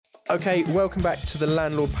Okay, welcome back to the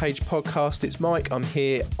Landlord Page podcast. It's Mike. I'm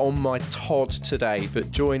here on my Todd today,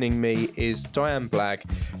 but joining me is Diane Blagg,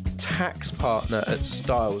 tax partner at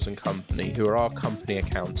Styles & Company, who are our company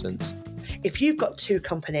accountants. If you've got two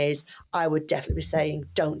companies, I would definitely be saying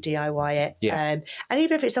don't DIY it. Yeah. And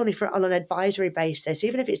even if it's only on an advisory basis,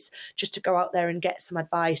 even if it's just to go out there and get some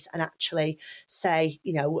advice and actually say,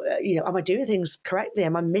 am I doing things correctly?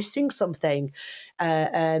 Am I missing something?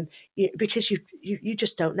 Because you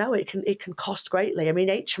just don't know. It can cost greatly. I mean,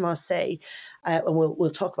 HMRC, and we'll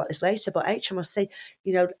talk about this later, but HMRC,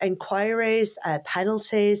 inquiries,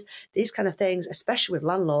 penalties, these kind of things, especially with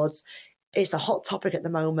landlords, it's a hot topic at the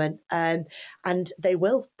moment, and they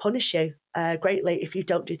will punish you greatly if you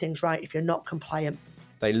don't do things right, if you're not compliant.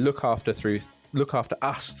 They look after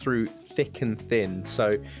us through thick and thin.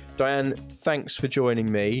 So, Diane, thanks for joining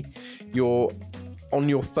me. You're on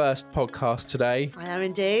your first podcast today. I am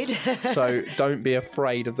indeed. So don't be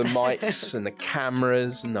afraid of the mics and the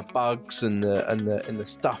cameras and the bugs and the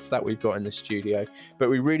stuff that we've got in the studio. But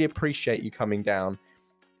we really appreciate you coming down.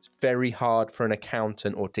 It's very hard for an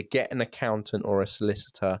accountant or to get an accountant or a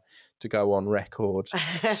solicitor to go on record.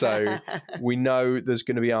 So we know there's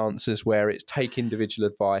going to be answers where it's take individual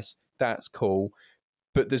advice. That's cool.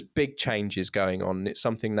 But there's big changes going on. It's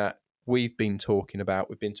something that we've been talking about.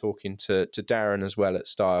 We've been talking to Darren as well at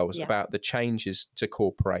Styles about the changes to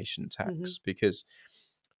corporation tax, because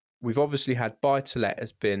we've obviously had buy-to-let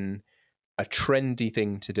has been a trendy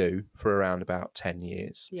thing to do for around about 10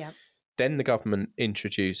 years. Yeah. Then the government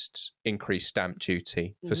introduced increased stamp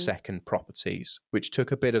duty for second properties, which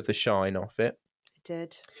took a bit of the shine off it. It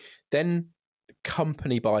did. Then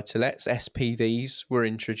company buy-to-lets, SPVs, were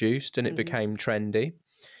introduced and it became trendy.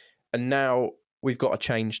 And now we've got a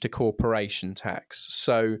change to corporation tax.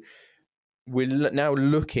 So we're now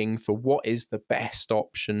looking for what is the best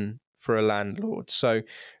option for a landlord. So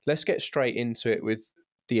let's get straight into it with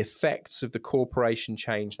the effects of the corporation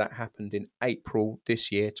change that happened in April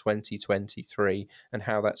this year, 2023, and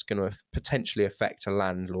how that's going to potentially affect a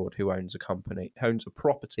landlord who owns a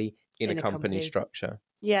property in a company structure.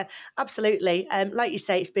 Yeah, absolutely. Like you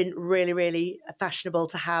say, it's been really, really fashionable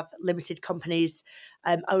to have limited companies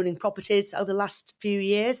owning properties over the last few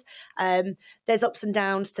years. There's ups and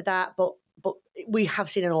downs to that, but we have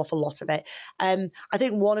seen an awful lot of it. I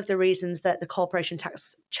think one of the reasons that the corporation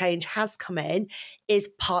tax change has come in is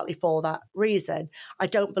partly for that reason. I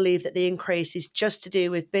don't believe that the increase is just to do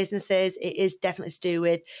with businesses. It is definitely to do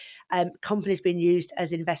with companies being used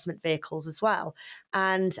as investment vehicles as well.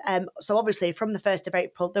 And so obviously from the 1st of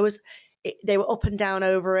April, they were up and down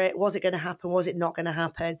over it. Was it going to happen? Was it not going to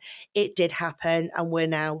happen? It did happen, and we're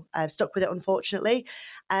now stuck with it, unfortunately.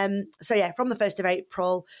 From the 1st of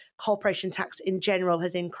April, corporation tax in general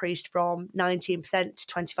has increased from 19% to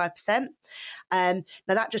 25%. Now,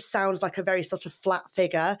 that just sounds like a very sort of flat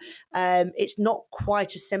figure. It's not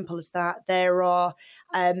quite as simple as that. There are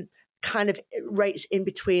kind of rates in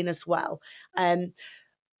between as well.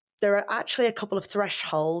 There are actually a couple of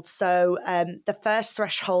thresholds. So the first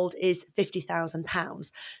threshold is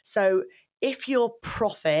 £50,000. So if your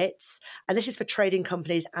profits, and this is for trading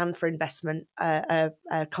companies and for investment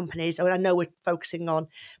companies, I know we're focusing on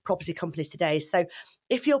property companies today. So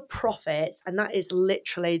if your profits, and that is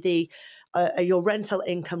literally your rental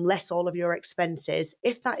income less all of your expenses,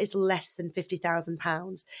 if that is less than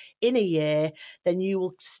 £50,000 in a year, then you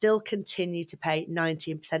will still continue to pay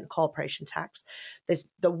 19% corporation tax.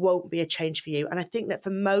 There won't be a change for you. And I think that for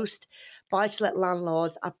most buy-to-let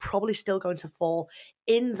landlords are probably still going to fall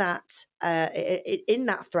in that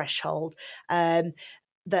threshold.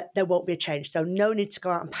 That there won't be a change. So no need to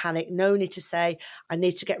go out and panic. No need to say, I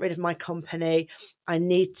need to get rid of my company. I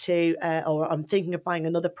need to, or I'm thinking of buying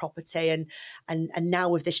another property. And now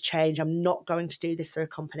with this change, I'm not going to do this through a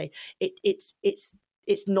company. It's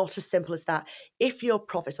not as simple as that. If your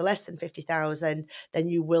profits are less than 50,000, then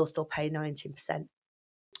you will still pay 19%.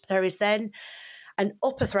 There is then an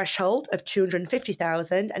upper threshold of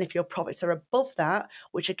 250,000. And if your profits are above that,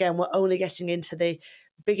 which again, we're only getting into the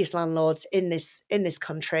biggest landlords in this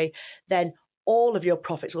country, then all of your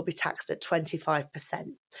profits will be taxed at 25%.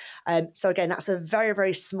 So again, that's a very,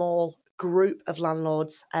 very small group of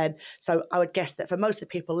landlords. So I would guess that for most of the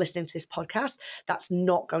people listening to this podcast, that's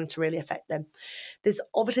not going to really affect them. There's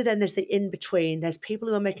the in-between. There's people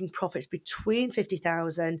who are making profits between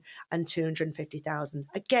 50,000 and 250,000.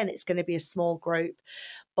 Again, it's going to be a small group,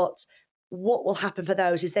 but what will happen for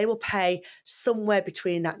those is they will pay somewhere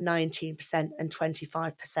between that 19% and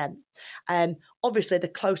 25%. Obviously, the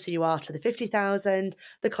closer you are to the 50,000,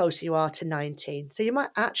 the closer you are to 19. So you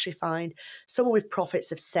might actually find someone with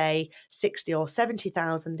profits of, say, 60 or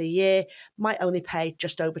 70,000 a year might only pay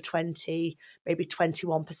just over 20, maybe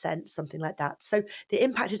 21%, something like that. So the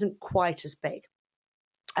impact isn't quite as big.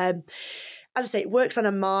 As I say, it works on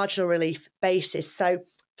a marginal relief basis. So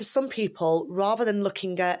for some people, rather than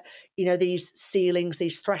looking at, these ceilings,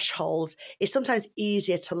 these thresholds, it's sometimes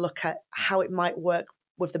easier to look at how it might work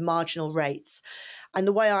with the marginal rates. And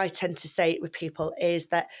the way I tend to say it with people is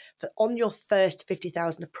that on your first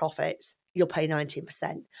 50,000 of profits, you'll pay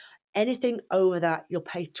 19%. Anything over that, you'll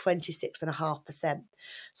pay 26.5%.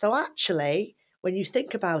 So actually, when you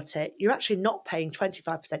think about it, you're actually not paying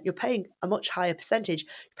 25%. You're paying a much higher percentage.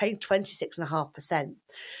 You're paying 26.5%.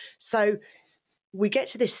 So we get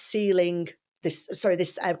to this ceiling, this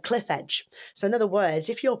cliff edge. So in other words,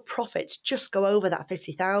 if your profits just go over that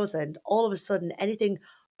 50,000, all of a sudden anything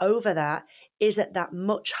over that is at that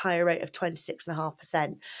much higher rate of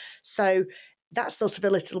 26.5%. So that's sort of a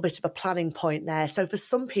little bit of a planning point there. So for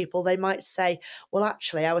some people, they might say, well,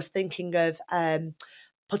 actually, I was thinking of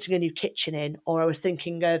putting a new kitchen in, or I was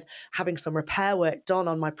thinking of having some repair work done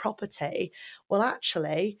on my property. Well,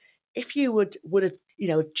 actually, if you would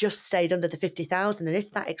have just stayed under the 50,000, and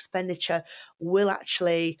if that expenditure will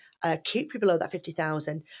actually keep you below that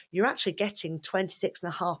 50,000, you're actually getting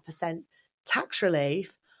 26.5% tax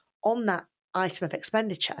relief on that item of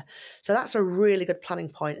expenditure. So that's a really good planning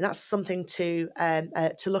point, and that's something to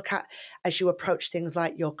look at as you approach things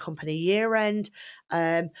like your company year end,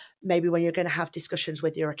 maybe when you're going to have discussions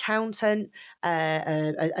with your accountant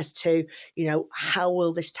as to how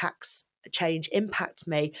will this tax change impact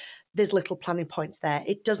me. There's little planning points there.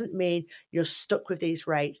 It doesn't mean you're stuck with these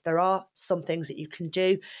rates. There are some things that you can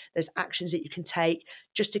do. There's actions that you can take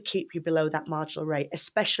just to keep you below that marginal rate,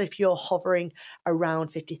 especially if you're hovering around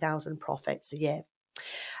 50,000 profits a year.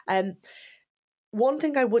 One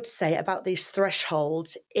thing I would say about these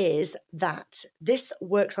thresholds is that this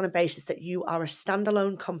works on a basis that you are a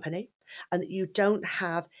standalone company and that you don't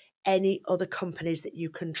have any other companies that you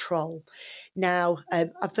control. Now,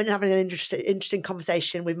 I've been having an interesting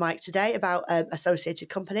conversation with Mike today about associated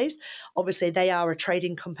companies. Obviously, they are a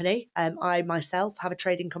trading company. I myself have a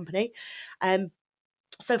trading company.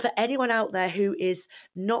 So for anyone out there who is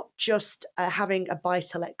not just having a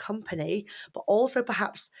buy-to-let company, but also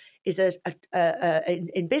perhaps is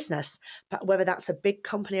in business, whether that's a big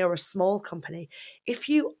company or a small company, if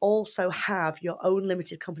you also have your own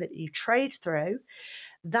limited company that you trade through,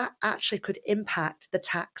 that actually could impact the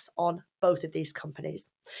tax on both of these companies.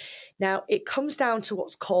 Now, it comes down to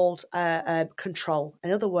what's called control.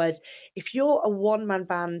 In other words, if you're a one-man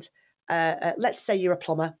band, let's say you're a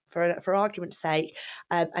plumber, for argument's sake,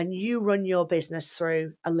 and you run your business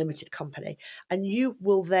through a limited company, and you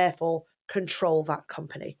will therefore control that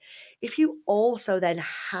company. If you also then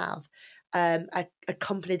have a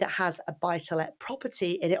company that has a buy-to-let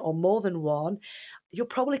property in it, or more than one, you're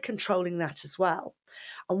probably controlling that as well.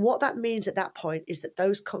 And what that means at that point is that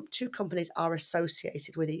those two companies are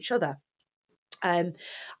associated with each other. And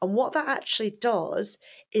what that actually does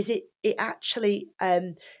is it actually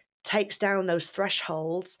takes down those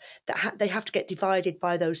thresholds that they have to get divided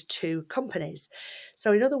by those two companies.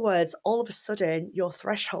 So in other words, all of a sudden, your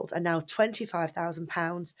thresholds are now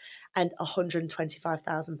 £25,000 and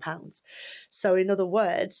 £125,000. So in other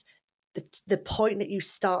words, the point that you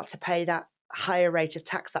start to pay that higher rate of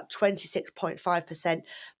tax, that 26.5%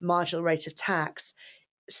 marginal rate of tax,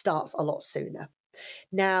 starts a lot sooner.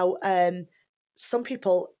 Now, some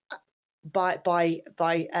people by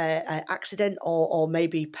accident or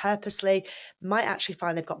maybe purposely might actually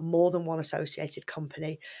find they've got more than one associated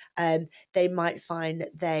company. They might find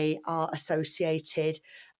that they are associated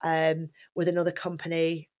with another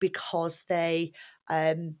company because they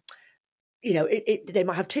they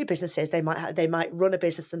might have two businesses. They might run a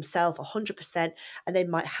business themselves 100%, and they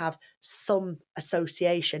might have some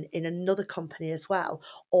association in another company as well.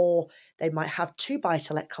 Or they might have two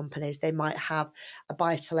buy-to-let companies. They might have a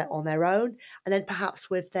buy-to-let on their own, and then perhaps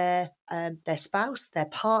with their spouse, their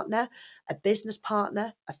partner, a business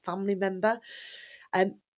partner, a family member.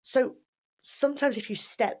 So sometimes if you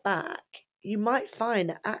step back, you might find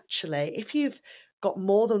that actually, if you've got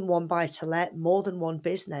more than one buy-to-let, more than one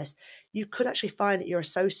business, you could actually find that you're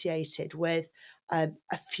associated with a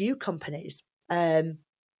few companies.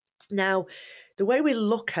 Now, the way we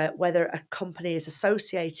look at whether a company is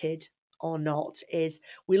associated or not is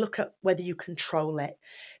we look at whether you control it.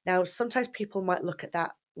 Now, sometimes people might look at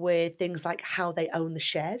that with things like how they own the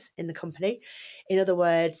shares in the company. In other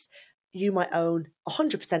words, you might own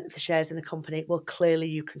 100% of the shares in a company. Well, clearly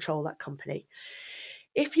you control that company.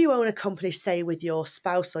 If you own a company, say with your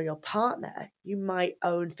spouse or your partner, you might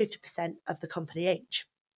own 50% of the company each.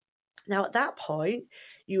 Now, at that point,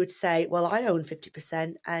 you would say, well, I own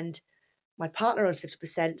 50% and my partner owns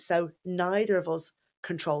 50%, so neither of us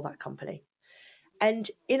control that company. And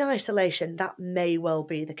in isolation, that may well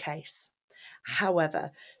be the case.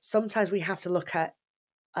 However, sometimes we have to look at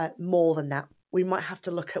more than that. We might have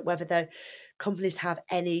to look at whether the companies have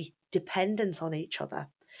any dependence on each other.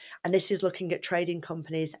 And this is looking at trading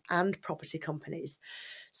companies and property companies.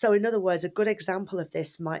 So in other words, a good example of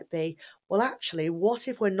this might be, well, actually, what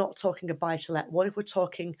if we're not talking a buy-to-let? What if we're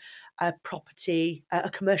talking a property, a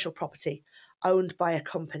commercial property owned by a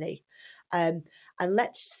company? And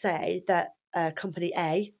let's say that company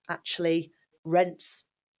A actually rents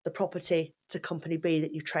the property to company B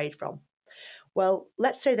that you trade from. Well,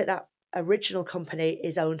 let's say that that original company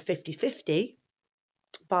is owned 50-50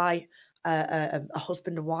 by a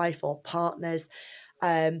husband and wife or partners,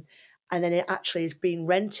 and then it actually is being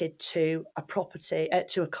rented to a property,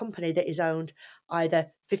 to a company that is owned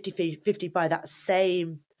either 50-50 by that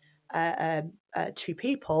same two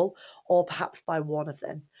people, or perhaps by one of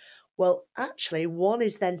them. Well, actually, one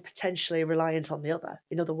is then potentially reliant on the other.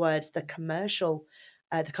 In other words, the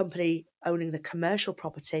company owning the commercial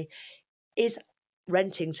property is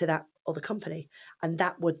renting to that other company, and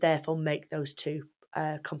that would therefore make those two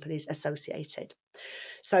companies associated.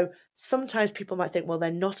 So sometimes people might think, well, they're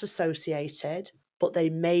not associated, but they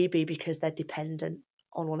may be because they're dependent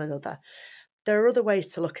on one another. There are other ways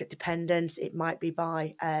to look at dependence. It might be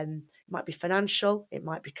financial, it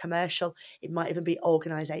might be commercial, it might even be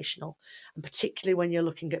organisational. And particularly when you're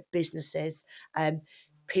looking at businesses,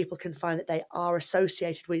 people can find that they are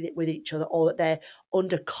associated with each other, or that they're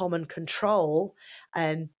under common control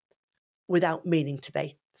without meaning to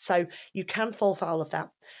be. So you can fall foul of that.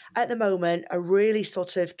 At the moment, a really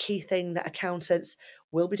sort of key thing that accountants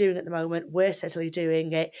will be doing at the moment, we're certainly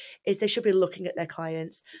doing it, is they should be looking at their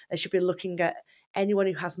clients. They should be looking at anyone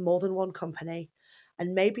who has more than one company,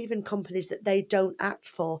 and maybe even companies that they don't act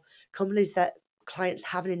for, companies that clients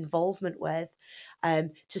have an involvement with,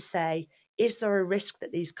 to say, is there a risk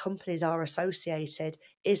that these companies are associated?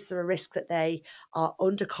 Is there a risk that they are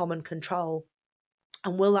under common control?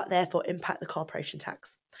 And will that therefore impact the corporation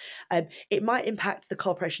tax? It might impact the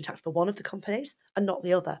corporation tax for one of the companies and not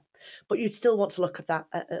the other, but you'd still want to look at that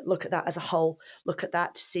as a whole. Look at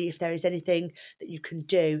that to see if there is anything that you can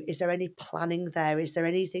do. Is there any planning there? Is there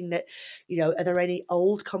anything that, are there any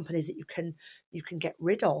old companies that you can get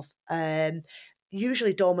rid of?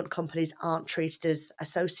 Usually dormant companies aren't treated as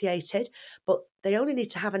associated, but they only need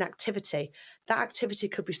to have an activity. That activity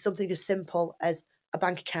could be something as simple as a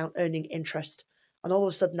bank account earning interest. And all of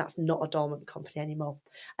a sudden, that's not a dormant company anymore.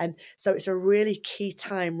 So it's a really key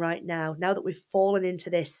time right now that we've fallen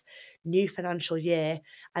into this new financial year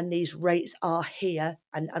and these rates are here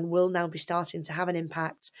and will now be starting to have an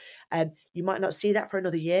impact. You might not see that for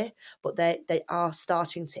another year, but they are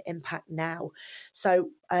starting to impact now. So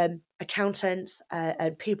accountants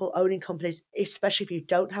and people owning companies, especially if you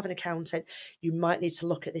don't have an accountant, you might need to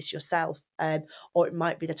look at this yourself, or it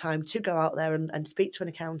might be the time to go out there and speak to an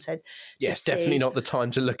accountant. Yes, definitely not the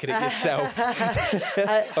time to look at it yourself.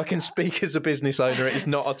 I can speak as a business owner. It's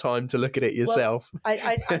not a time to look at it yourself. Well,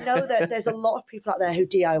 I know that there's a lot of people out there who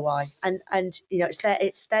DIY, and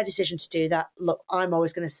it's their decision to do that. Look, I'm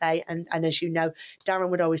always going to say, and as you know, Darren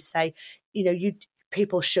would always say,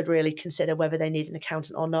 people should really consider whether they need an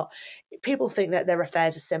accountant or not. People think that their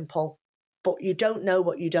affairs are simple, but you don't know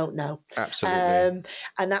what you don't know. Absolutely.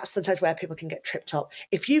 And that's sometimes where people can get tripped up.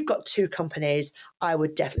 If you've got two companies, I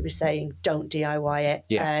would definitely be saying don't DIY it.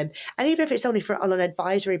 Yeah. And even if it's only on an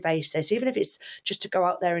advisory basis, even if it's just to go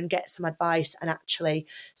out there and get some advice and actually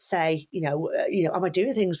say, am I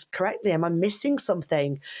doing things correctly? Am I missing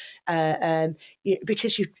something?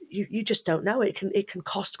 Because you just don't know. It can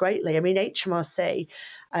cost greatly. I mean, HMRC,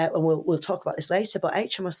 and we'll talk about this later, but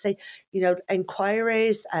HMRC,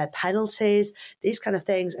 inquiries, penalties, these kind of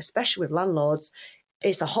things, especially with landlords,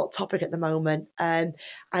 it's a hot topic at the moment, and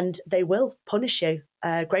they will punish you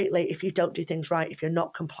greatly if you don't do things right, if you're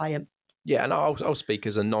not compliant. Yeah, and I'll speak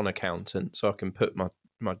as a non-accountant, so I can put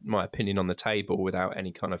my opinion on the table without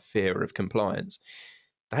any kind of fear of compliance.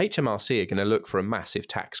 The HMRC are going to look for a massive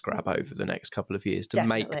tax grab over the next couple of years to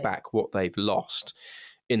Definitely. make back what they've lost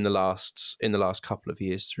in the last couple of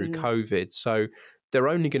years through COVID. So they're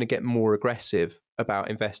only going to get more aggressive about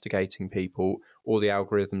investigating people or the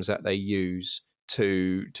algorithms that they use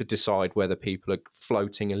to decide whether people are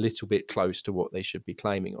floating a little bit close to what they should be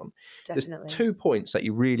claiming on. Definitely. There's 2 points that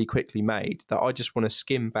you really quickly made that I just want to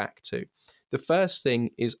skim back to. The first thing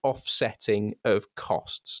is offsetting of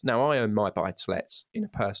costs. Now, I own my buy-to-lets in a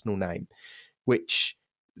personal name, which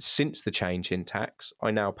since the change in tax,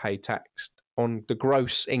 I now pay tax on the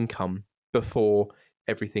gross income before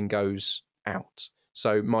everything goes out.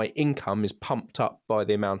 So my income is pumped up by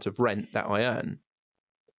the amount of rent that I earn.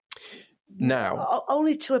 Now,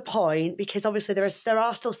 only to a point, because obviously there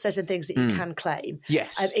are still certain things that you can claim.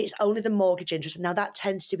 Yes. It's only the mortgage interest. Now that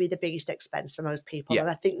tends to be the biggest expense for most people. Yeah. And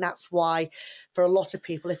I think that's why for a lot of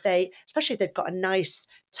people, especially if they've got a nice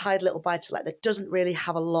tidy little buy-to-let that doesn't really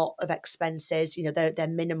have a lot of expenses, they're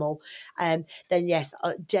minimal, then yes,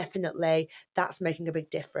 definitely that's making a big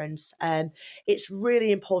difference. It's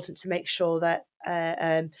really important to make sure that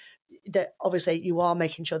that obviously you are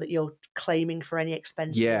making sure that you're claiming for any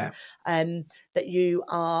expenses that you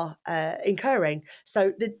are incurring.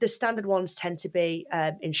 So the standard ones tend to be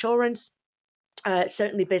insurance,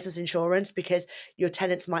 certainly business insurance, because your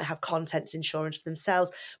tenants might have contents insurance for themselves.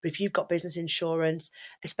 But if you've got business insurance,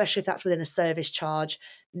 especially if that's within a service charge,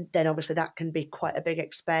 then obviously that can be quite a big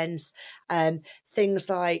expense. Things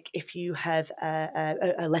like if you have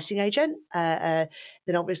a letting agent, then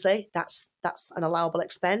obviously that's an allowable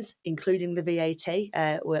expense, including the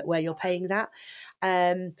VAT where you're paying that.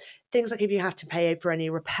 Things like if you have to pay for any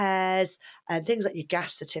repairs, things like your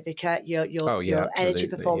gas certificate, your energy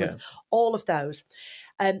performance, all of those.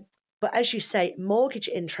 But as you say, mortgage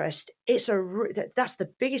interest, that's the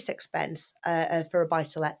biggest expense for a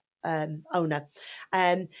buy-to-let owner.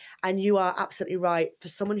 And you are absolutely right. For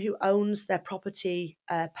someone who owns their property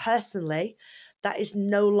personally, that is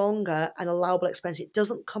no longer an allowable expense. It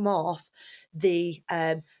doesn't come off the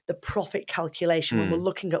profit calculation when we're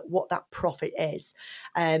looking at what that profit is.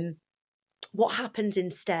 What happens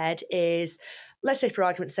instead is, let's say for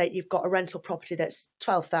argument's sake, you've got a rental property that's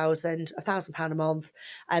 £1,000 a month,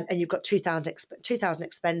 and you've got 2,000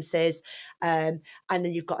 expenses, and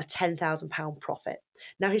then you've got a £10,000 profit.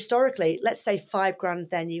 Now, historically, let's say £5,000,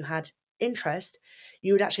 then you had interest,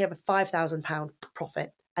 you would actually have a £5,000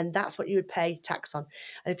 profit. And that's what you would pay tax on.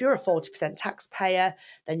 And if you're a 40% taxpayer,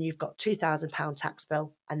 then you've got £2,000 tax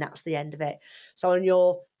bill, and that's the end of it. So on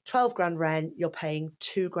your £12,000 rent, you're paying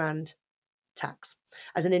 £2,000 tax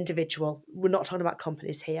as an individual. We're not talking about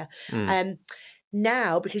companies here.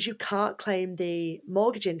 Now, because you can't claim the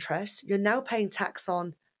mortgage interest, you're now paying tax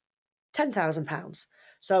on £10,000.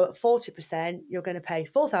 So at 40%, you're going to pay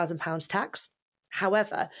 £4,000 tax.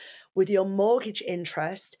 However, with your mortgage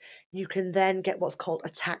interest, you can then get what's called a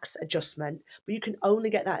tax adjustment, but you can only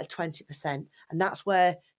get that at 20%, and that's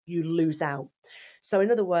where you lose out. So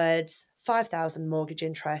in other words, 5,000 mortgage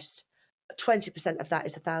interest, 20% of that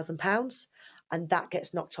is £1,000, and that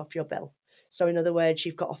gets knocked off your bill. So in other words,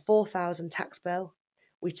 you've got a 4,000 tax bill.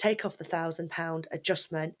 We take off the £1,000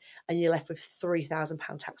 adjustment, and you're left with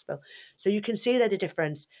 £3,000 tax bill. So you can see there the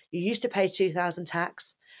difference. You used to pay 2,000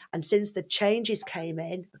 tax, and since the changes came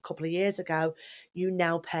in a couple of years ago, you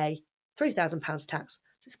now pay £3,000 tax.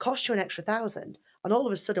 So it's cost you an extra £1,000. And all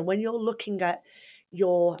of a sudden, when you're looking at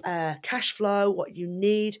your cash flow, what you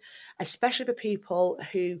need, especially for people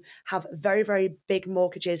who have very, very big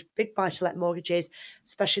mortgages, big buy-to-let mortgages,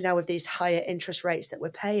 especially now with these higher interest rates that we're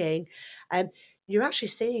paying, you're actually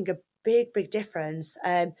seeing a big, big difference.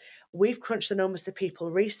 We've crunched the numbers to people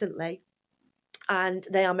recently, and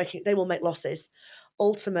they will make losses.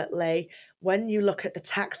 Ultimately, when you look at the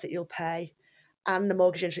tax that you'll pay and the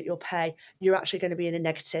mortgage interest that you'll pay, you're actually going to be in a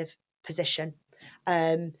negative position.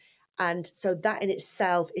 And so that in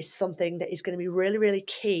itself is something that is going to be really, really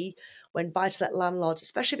key when buy-to-let landlords,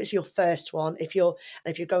 especially if it's your first one, if you're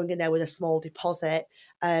going in there with a small deposit,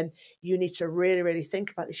 you need to really, really think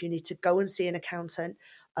about this. You need to go and see an accountant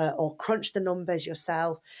or crunch the numbers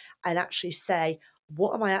yourself and actually say,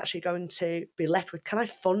 what am I actually going to be left with? Can I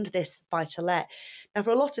fund this buy-to-let? Now,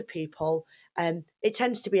 for a lot of people, it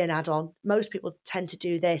tends to be an add-on. Most people tend to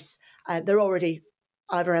do this. They're already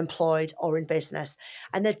either employed or in business,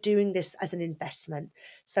 and they're doing this as an investment.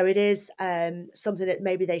 So it is something that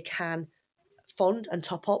maybe they can fund and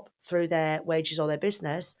top up through their wages or their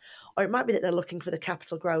business, or it might be that they're looking for the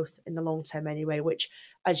capital growth in the long term anyway, which,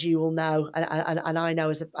 as you will know, and I know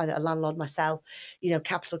as a landlord myself,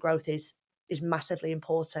 capital growth is massively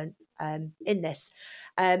important in this.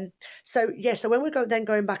 So when we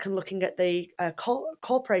going back and looking at the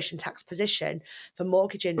corporation tax position for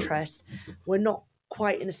mortgage interest, we're not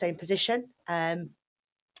quite in the same position.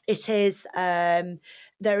 It is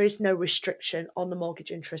there is no restriction on the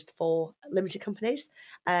mortgage interest for limited companies.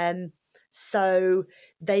 So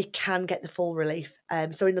they can get the full relief.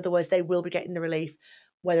 So in other words, they will be getting the relief,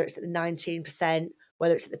 whether it's at the 19%,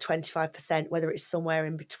 whether it's at the 25%, whether it's somewhere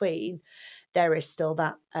in between, there is still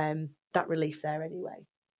that that relief there anyway.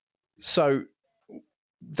 So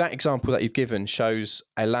that example that you've given shows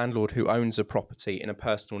a landlord who owns a property in a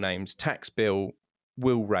personal name's tax bill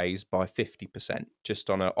will raise by 50%, just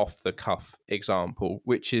on an off-the-cuff example,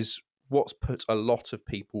 which is what's put a lot of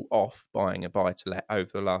people off buying a buy-to-let over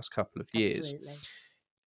the last couple of years. Absolutely.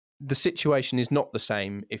 The situation is not the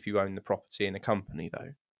same if you own the property in a company,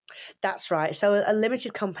 though. That's right. So a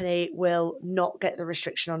limited company will not get the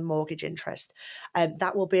restriction on mortgage interest.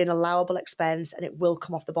 That will be an allowable expense and it will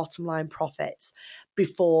come off the bottom line profits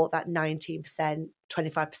before that 19%,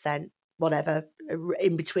 25%, whatever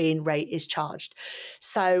in between rate is charged.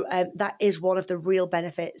 So that is one of the real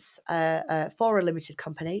benefits for a limited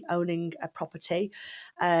company owning a property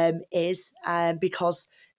is because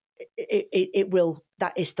it will,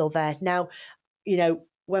 that is still there. Now, you know,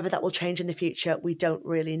 whether that will change in the future, we don't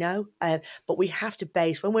really know. But we have to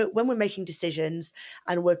base when we're making decisions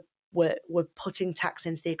and we're putting tax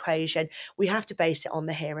into the equation, we have to base it on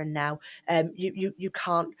the here and now. You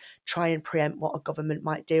can't try and preempt what a government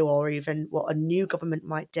might do or even what a new government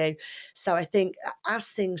might do. So I think as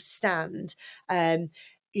things stand,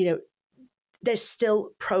 you know, there's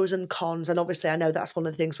still pros and cons. And obviously, I know that's one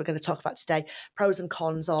of the things we're going to talk about today, pros and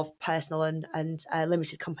cons of personal and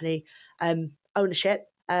limited company ownership.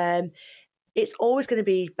 It's always going to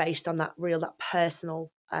be based on that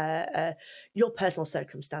personal, your personal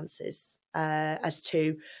circumstances as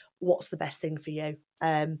to what's the best thing for you.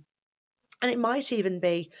 And it might even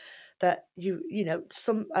be that you know,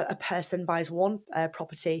 a person buys one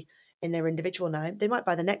property in their individual name, they might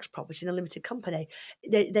buy the next property in a limited company.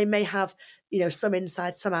 They may have, you know, some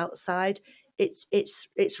inside, some outside. It's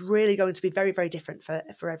really going to be very, very different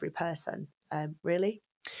for every person, really.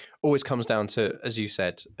 Always comes down to, as you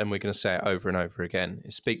said, and we're going to say it over and over again,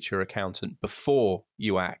 is speak to your accountant before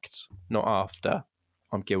you act, not after.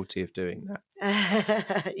 I'm guilty of doing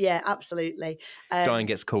that. Yeah, absolutely. Diane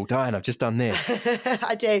gets called. Diane, I've just done this.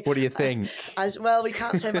 I do. What do you think? Well, we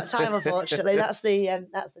can't turn back time, unfortunately. That's the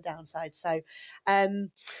downside. So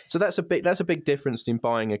that's a big difference in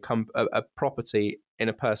buying a property in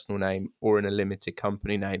a personal name or in a limited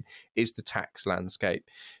company name is the tax landscape.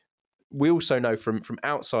 We also know from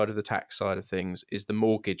outside of the tax side of things is the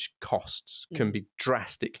mortgage costs can be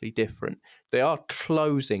drastically different. They are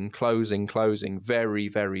closing very,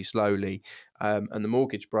 very slowly. And the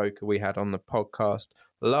mortgage broker we had on the podcast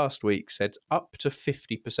last week said up to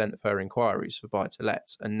 50% of her inquiries for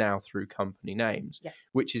buy-to-lets are now through company names,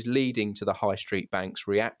 which is leading to the high street banks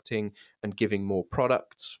reacting and giving more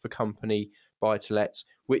products for company buy-to-lets,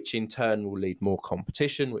 which in turn will lead more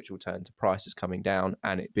competition, which will turn to prices coming down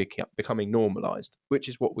and it becoming normalised, which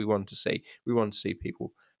is what we want to see. We want to see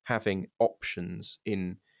people having options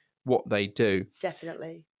in what they do.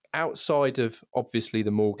 Definitely. Outside of, obviously,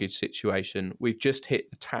 the mortgage situation, we've just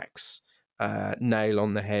hit the tax nail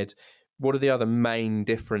on the head. What are the other main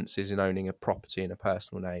differences in owning a property in a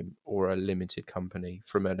personal name or a limited company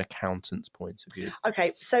from an accountant's point of view?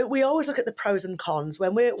 Okay, so we always look at the pros and cons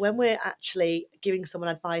when we're actually giving someone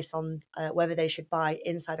advice on whether they should buy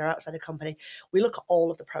inside or outside a company. We look at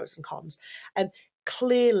all of the pros and cons, and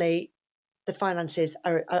clearly, the finances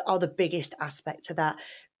are the biggest aspect to that.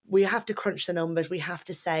 We have to crunch the numbers. We have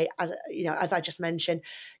to say, as I just mentioned,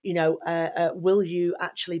 will you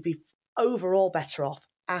actually be overall better off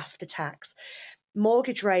after tax?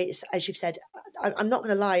 Mortgage rates, as you've said, I'm not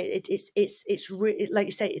going to lie, it's really, like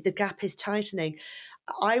you say, the gap is tightening.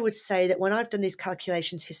 I would say that when I've done these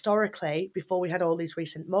calculations historically, before we had all these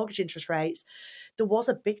recent mortgage interest rates, there was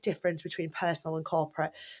a big difference between personal and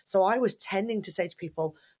corporate. So I was tending to say to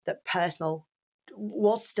people that personal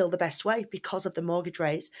was still the best way because of the mortgage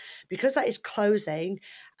rates, because that is closing.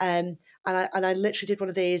 And I literally did one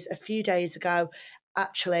of these a few days ago.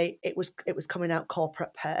 Actually, it was coming out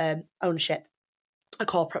corporate ownership, a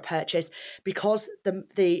corporate purchase, because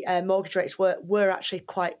the mortgage rates were actually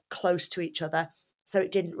quite close to each other. So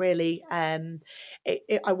it didn't really,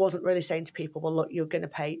 I wasn't really saying to people, well, look, you're going to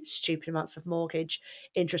pay stupid amounts of mortgage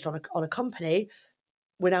interest on a company.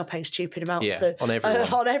 We're now paying stupid amounts on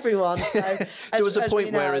everyone. On everyone. So there was a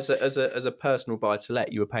point where, as a personal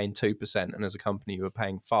buy-to-let, you were paying 2%, and as a company, you were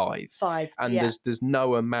paying 5%. And there's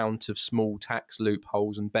no amount of small tax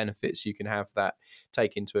loopholes and benefits you can have that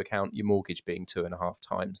take into account your mortgage being 2.5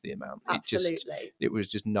 times the amount. Absolutely, it was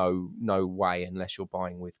just no way unless you're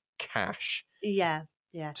buying with cash. Yeah.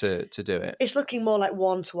 To do it, it's looking more like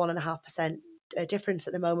 1 to 1.5% difference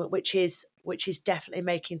at the moment, which is definitely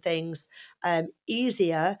making things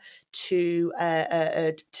easier to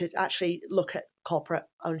actually look at corporate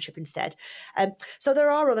ownership instead. So there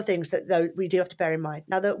are other things that, though, we do have to bear in mind.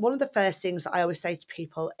 Now, one of the first things that I always say to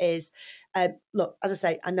people is, look, as I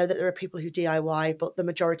say, I know that there are people who DIY, but the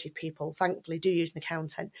majority of people, thankfully, do use an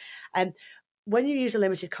accountant. When you use a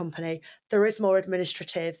limited company, there is more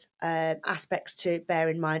administrative aspects to bear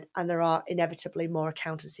in mind, and there are inevitably more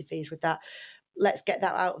accountancy fees with that. Let's get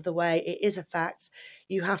that out of the way. It is a fact.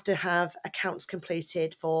 You have to have accounts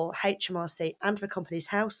completed for HMRC and for Companies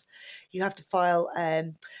House. You have to file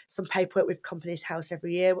some paperwork with Companies House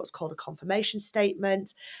every year, what's called a confirmation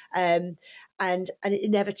statement. And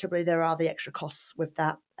inevitably, there are the extra costs with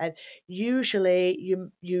that. Usually,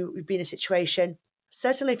 you'd be in a situation,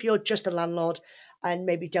 certainly if you're just a landlord and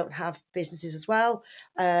maybe don't have businesses as well,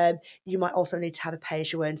 you might also need to have a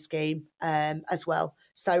pay-as-you-earn scheme as well.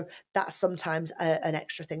 So that's sometimes an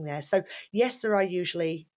extra thing there. So yes, there are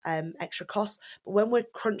usually extra costs, but when we're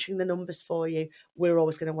crunching the numbers for you, we're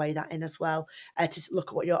always going to weigh that in as well to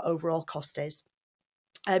look at what your overall cost is.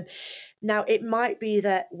 Now, it might be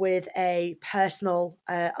that with a personal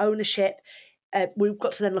ownership, we've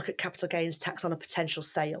got to then look at capital gains tax on a potential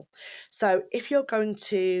sale. So if you're going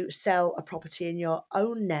to sell a property in your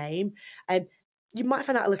own name, you might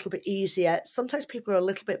find that a little bit easier. Sometimes people are a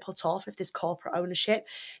little bit put off if there's corporate ownership.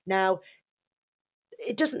 Now,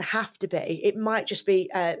 it doesn't have to be. It might just be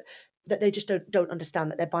that they just don't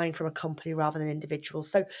understand that they're buying from a company rather than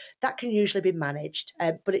individuals. So that can usually be managed,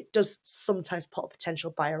 but it does sometimes put a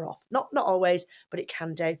potential buyer off. Not always, but it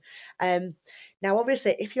can do. Now,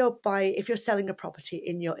 obviously, if you're selling a property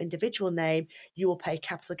in your individual name, you will pay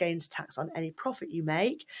capital gains tax on any profit you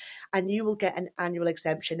make, and you will get an annual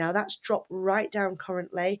exemption. Now, that's dropped right down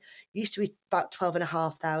currently. Used to be about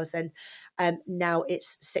 12,500. Now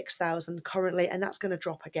it's 6,000 currently, and that's going to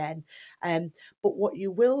drop again. But what you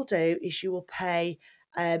will do is you will pay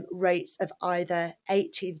rates of either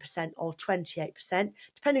 18% or 28%,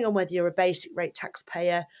 depending on whether you're a basic rate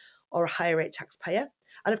taxpayer or a higher rate taxpayer.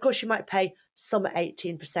 And of course, you might pay some at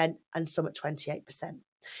 18% and some at 28%.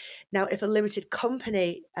 Now, if a limited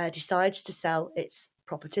company decides to sell its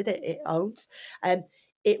property that it owns,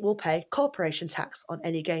 it will pay corporation tax on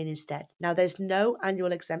any gain instead. Now, there's no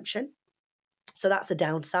annual exemption, so that's a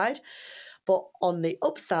downside. But on the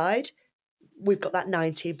upside, we've got that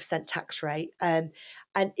 19% tax rate, and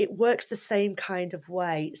it works the same kind of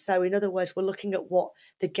way. So in other words, we're looking at what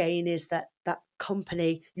the gain is that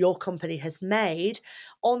company, your company, has made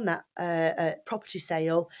on that property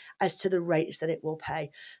sale as to the rates that it will pay.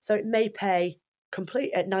 So it may pay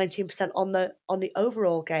complete at 19% on the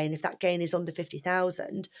overall gain if that gain is under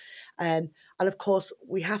 50,000. And of course,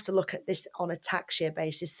 we have to look at this on a tax year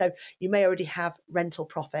basis. So you may already have rental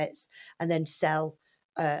profits and then sell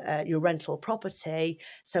your rental property.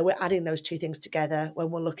 So we're adding those two things together when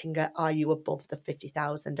we're looking at, are you above the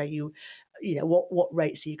 50,000? Are you, what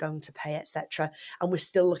rates are you going to pay, etc. And we're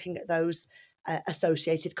still looking at those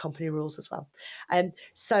associated company rules as well.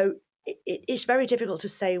 So it's very difficult to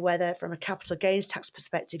say whether, from a capital gains tax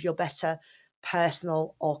perspective, you're better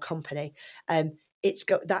personal or company.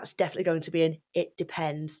 That's definitely going to be it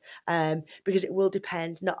depends, because it will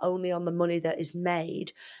depend not only on the money that is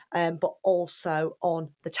made, but also on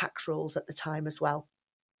the tax rules at the time as well.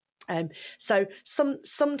 So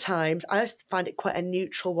sometimes I find it quite a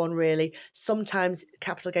neutral one, really. Sometimes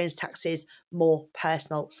capital gains tax is more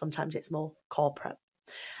personal, sometimes it's more corporate.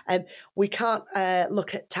 We can't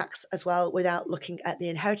look at tax as well without looking at the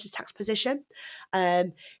inheritance tax position.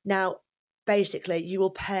 Now, basically, you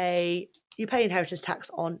pay inheritance tax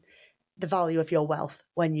on the value of your wealth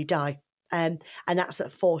when you die, and that's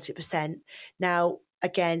at 40%. Now,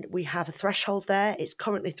 again, we have a threshold there. It's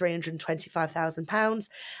currently £325,000,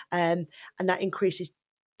 and that increases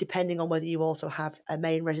depending on whether you also have a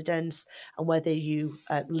main residence and whether you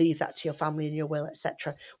leave that to your family in your will,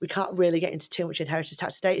 etc. We can't really get into too much inheritance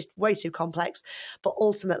tax today. It's way too complex. But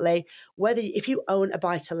ultimately, if you own a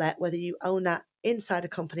buy-to-let, whether you own that inside a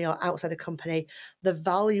company or outside a company, the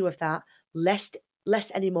value of that, less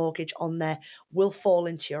any mortgage on there, will fall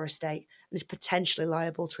into your estate and is potentially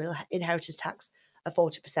liable to inheritance tax of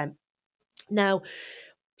 40%. Now,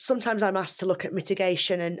 sometimes I'm asked to look at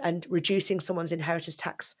mitigation and reducing someone's inheritance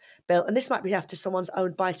tax bill. And this might be after someone's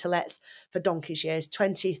owned buy-to-lets for donkey's years,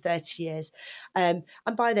 20, 30 years. And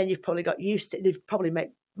by then you've probably got used to, they've probably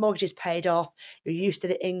made mortgages paid off, you're used to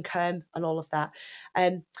the income and all of that.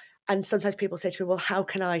 And sometimes people say to me, well, how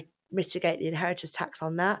can I mitigate the inheritance tax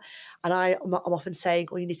on that? And I'm often saying,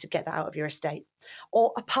 well, you need to get that out of your estate,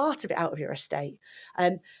 or a part of it out of your estate.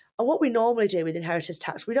 And what we normally do with inheritance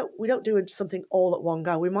tax, we don't do something all at one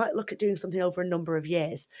go. We might look at doing something over a number of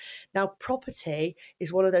years. Now, property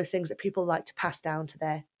is one of those things that people like to pass down to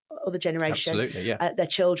their other generation, Absolutely, yeah. their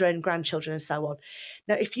children, grandchildren, and so on.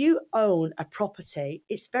 Now, if you own a property,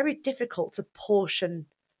 it's very difficult to portion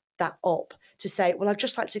that up to say, well, I'd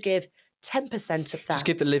just like to give 10% of that. Just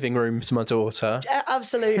give the living room to my daughter.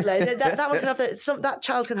 Absolutely. that one can have that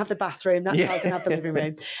child can have the bathroom, that child can have the living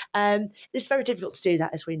room. It's very difficult to do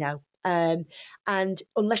that, as we know. And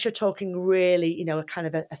unless you're talking really, a kind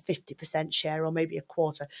of a 50% share or maybe a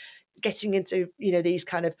quarter, getting into, these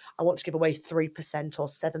kind of, I want to give away 3% or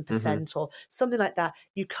 7% or something like that,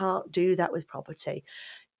 you can't do that with property.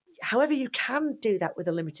 However, you can do that with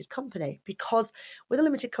a limited company, because with a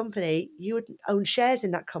limited company, you would own shares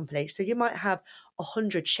in that company. So you might have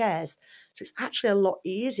 100 shares. So it's actually a lot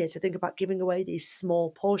easier to think about giving away these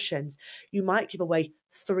small portions. You might give away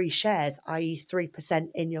 3 shares, i.e. 3%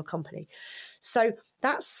 in your company. So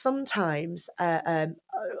that's sometimes a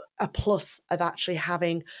plus of actually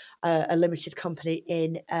having a limited company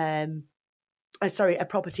in a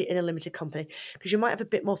property in a limited company, because you might have a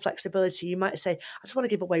bit more flexibility. You might say, I just want to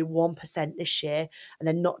give away 1% this year and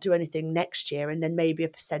then not do anything next year, and then maybe a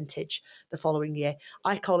percentage the following year.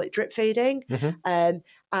 I call it drip feeding.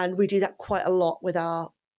 And we do that quite a lot with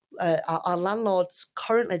our landlords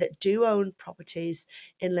currently that do own properties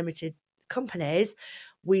in limited companies.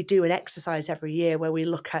 We do an exercise every year where we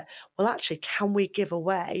look at, well, actually, can we give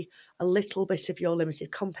away a little bit of your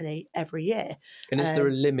limited company every year? And is there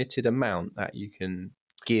a limited amount that you can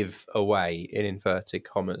give away, in inverted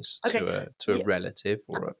commas, to a relative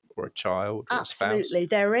or a child or Absolutely, a spouse?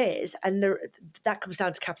 there is. And that comes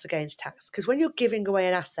down to capital gains tax. Because when you're giving away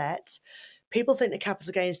an asset, people think that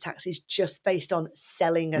capital gains tax is just based on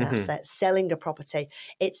selling an asset, selling a property.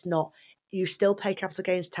 It's not. You still pay capital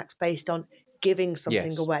gains tax based on giving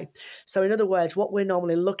something away. So in other words, what we're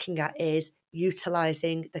normally looking at is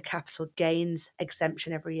utilising the capital gains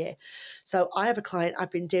exemption every year. So I have a client,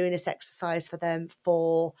 I've been doing this exercise for them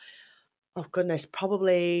for,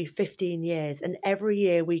 probably 15 years. And every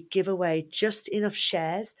year we give away just enough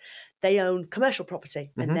shares. They own commercial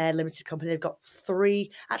property in their limited company. They've got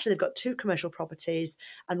 2 commercial properties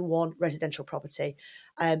and 1 residential property.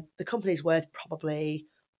 The company's worth probably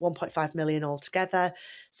 1.5 million altogether.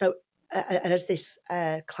 So, and as this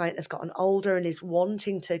client has gotten older and is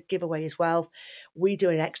wanting to give away his wealth, we do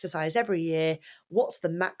an exercise every year. What's the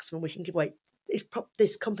maximum we can give away?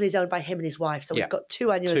 This company is owned by him and his wife, so we've got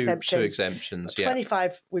 2 annual exemptions. 2 exemptions,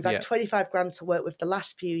 25. We've had 25 grand to work with the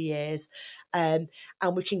last few years, and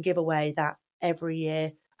we can give away that every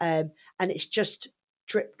year. And it's just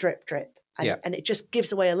drip, drip, drip, and it just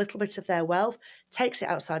gives away a little bit of their wealth, takes it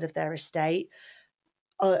outside of their estate.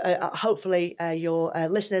 Hopefully your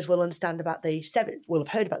listeners will understand about will have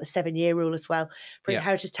heard about the 7-year rule as well. For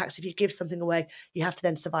inheritance tax, if you give something away, you have to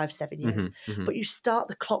then survive 7 years. But you start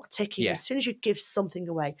the clock ticking as soon as you give something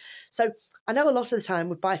away. So I know a lot of the time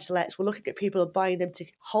with buy-to-lets, we're looking at people buying them to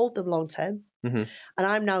hold them long term. And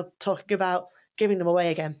I'm now talking about giving them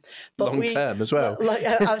away again. But long term as well.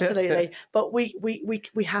 Absolutely. But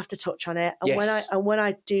we have to touch on it. And when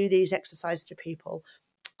I do these exercises to people,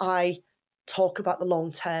 I talk about the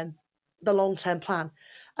long term plan,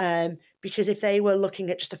 because if they were looking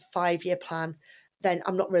at just a 5-year plan, then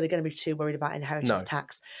I'm not really going to be too worried about inheritance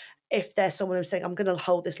tax. If there's someone who's saying, I'm going to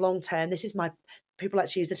hold this long term, this is my, people like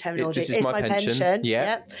to use the terminology, it's my pension.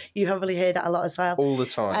 You probably hear that a lot as well, all the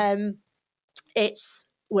time.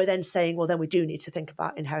 We're then saying, well, then we do need to think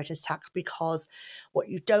about inheritance tax, because what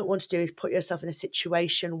you don't want to do is put yourself in a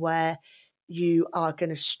situation where you are going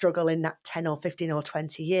to struggle in that 10 or 15 or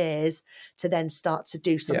 20 years to then start to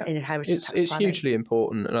do some inheritance tax planning. It's hugely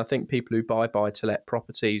important. And I think people who buy to let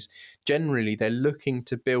properties, generally they're looking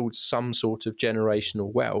to build some sort of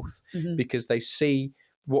generational wealth, because they see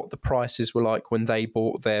what the prices were like when they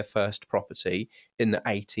bought their first property in the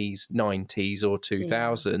 80s, 90s or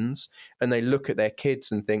 2000s. And they look at their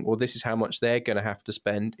kids and think, well, this is how much they're going to have to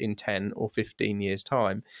spend in 10 or 15 years'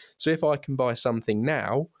 time. So if I can buy something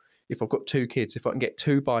now, if I've got 2 kids, if I can get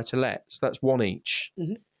 2 buy-to-lets, that's 1 each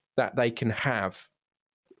that they can have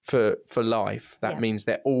for life. That means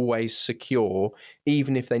they're always secure,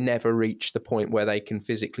 even if they never reach the point where they can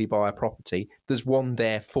physically buy a property. There's 1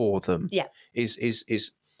 there for them.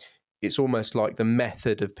 It's almost like the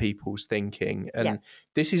method of people's thinking, and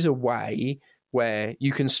this is a way where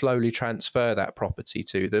you can slowly transfer that property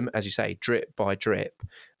to them, as you say, drip by drip,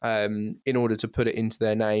 in order to put it into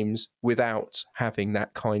their names without having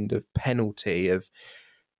that kind of penalty of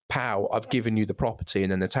pow, I've given you the property,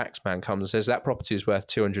 and then the tax man comes and says that property is worth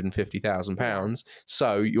 £250,000,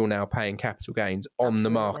 so you're now paying capital gains on the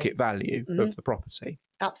market value of the property.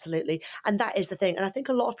 Absolutely. And that is the thing. And I think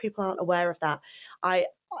a lot of people aren't aware of that.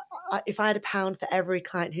 If I had £1 for every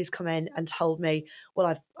client who's come in and told me, well,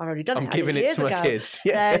 I've already done it. I'm giving it to my kids.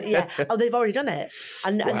 Then, oh, they've already done it.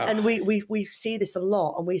 And Wow. and we see this a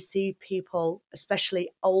lot, and we see people, especially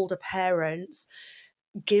older parents,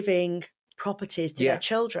 giving properties to their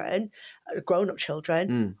children, grown-up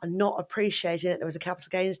children, and not appreciating that there was a capital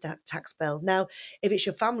gains tax bill. Now, if it's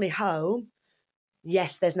your family home,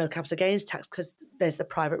 yes, there's no capital gains tax because there's the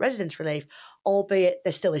private residence relief, albeit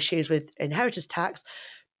there's still issues with inheritance tax.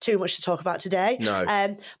 Too much to talk about today.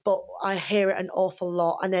 No. But I hear it an awful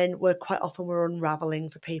lot, and then we're unraveling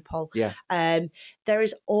for people. Yeah. There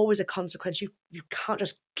is always a consequence. You can't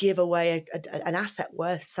just give away an asset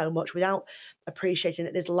worth so much without appreciating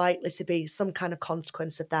that there's likely to be some kind of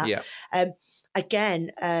consequence of that. Yeah. Again,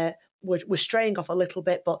 we're straying off a little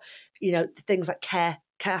bit, but things like care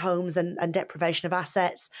homes and deprivation of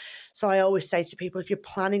assets. So I always say to people, if you're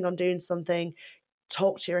planning on doing something,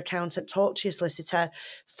 talk to your accountant, talk to your solicitor,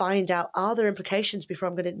 find out, are there implications before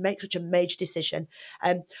I'm going to make such a major decision?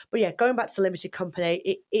 But yeah, going back to the limited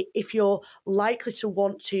company, if you're likely to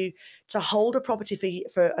want to hold a property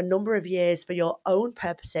for a number of years for your own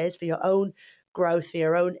purposes, for your own growth, for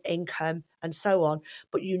your own income and so on,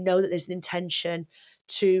 but you know that there's an intention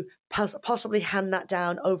to possibly hand that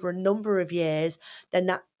down over a number of years, then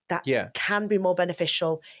that can be more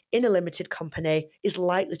beneficial in a limited company, is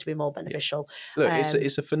likely to be more beneficial. Look,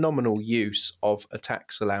 it's a phenomenal use of a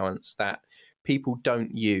tax allowance that people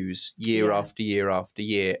don't use year after year after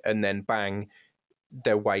year, and then bang,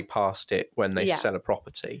 they're way past it when they sell a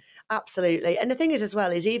property. Absolutely. And the thing is as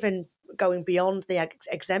well, is even going beyond the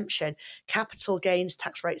exemption, capital gains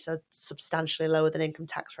tax rates are substantially lower than income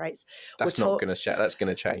tax rates. That's not going to that's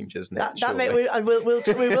going to change, isn't it? We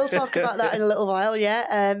will talk about that in a little while,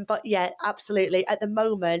 but yeah, absolutely. At the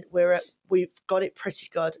moment, we've got it pretty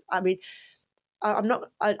good. I mean,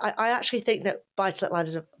 I actually think that buy-to-let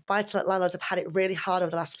landlords have had it really hard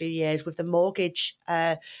over the last few years with the mortgage.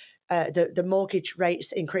 The mortgage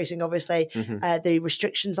rates increasing, obviously, the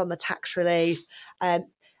restrictions on the tax relief.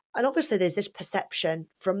 And obviously there's this perception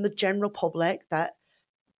from the general public that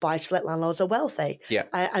buy-to-let landlords are wealthy,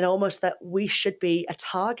 and almost that we should be a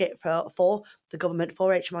target for the government, for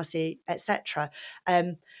HMRC, etc.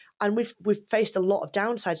 And we've faced a lot of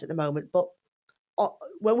downsides at the moment, but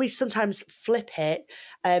when we sometimes flip it,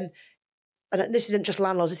 and this isn't just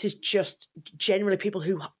landlords, this is just generally people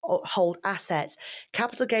who hold assets,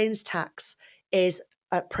 capital gains tax is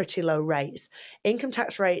at pretty low rates. Income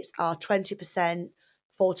tax rates are 20%,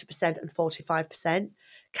 40% and 45%.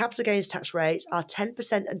 Capital gains tax rates are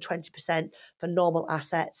 10% and 20% for normal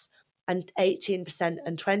assets and 18%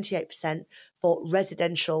 and 28% for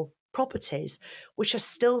residential properties, which are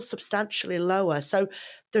still substantially lower. So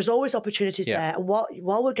there's always opportunities there. And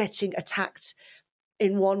while we're getting attacked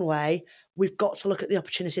in one way, we've got to look at the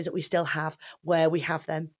opportunities that we still have where we have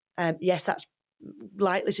them. Yes, that's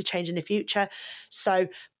likely to change in the future. So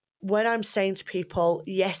when I'm saying to people,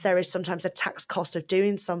 yes, there is sometimes a tax cost of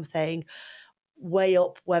doing something, weigh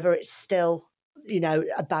up whether it's still,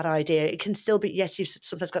 a bad idea. It can still be, yes, you've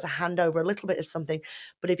sometimes got to hand over a little bit of something,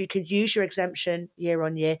 but if you could use your exemption year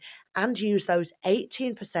on year and use those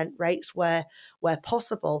 18% rates where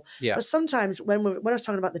possible. So sometimes when I was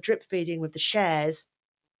talking about the drip feeding with the shares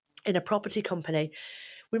in a property company,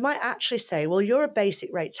 we might actually say, well, you're a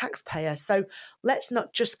basic rate taxpayer, so let's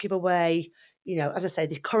not just give away, as I say,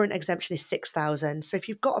 the current exemption is $6,000. So if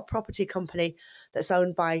you've got a property company that's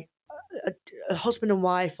owned by a husband and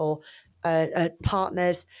wife or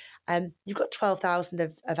partners, you've got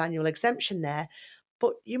 $12,000 of annual exemption there,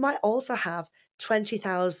 but you might also have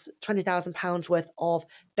 £20,000 worth of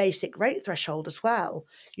basic rate threshold as well.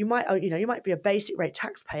 You might be a basic rate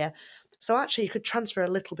taxpayer, so actually you could transfer a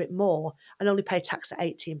little bit more and only pay tax at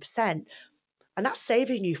 18%, and that's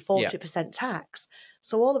saving you 40% tax.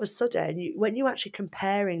 So all of a sudden, when you're actually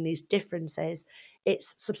comparing these differences,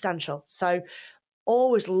 it's substantial. So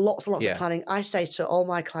always lots and lots of planning. I say to all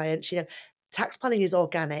my clients, tax planning is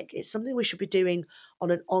organic. It's something we should be doing on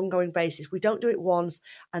an ongoing basis. We don't do it once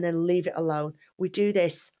and then leave it alone. We do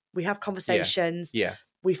this. We have conversations.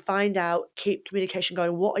 We find out, keep communication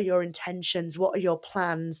going. What are your intentions? What are your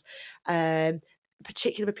plans?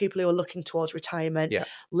 Particularly for people who are looking towards retirement.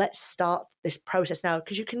 Let's start this process now,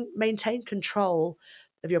 because you can maintain control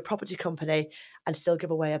of your property company and still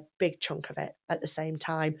give away a big chunk of it at the same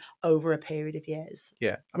time over a period of years.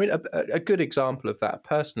 Yeah. I mean, a good example of that, a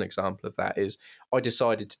personal example of that is I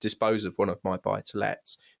decided to dispose of one of my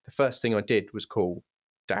buy-to-lets. The first thing I did was call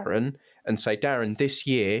Darren and say, Darren, this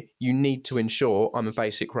year you need to ensure I'm a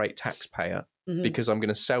basic rate taxpayer because I'm going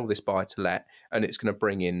to sell this buy-to-let and it's going to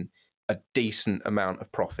bring in a decent amount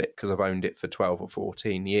of profit because I've owned it for 12 or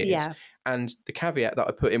 14 years. Yeah. And the caveat that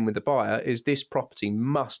I put in with the buyer is this property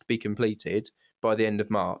must be completed by the end of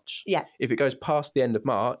March. Yeah. If it goes past the end of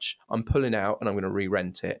March, I'm pulling out and I'm going to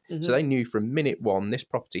re-rent it. So they knew from minute one, this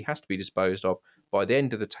property has to be disposed of by the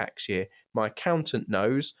end of the tax year. My accountant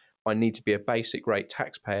knows I need to be a basic rate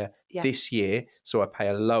taxpayer this year, so I pay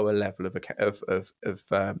a lower level of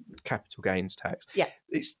capital gains tax. Yeah.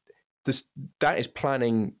 That is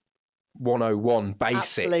planning 101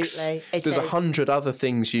 basics. Absolutely. There's 100 other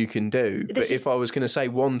things you can do. But if I was going to say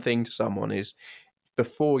one thing to someone is,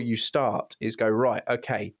 before you start, is go, right,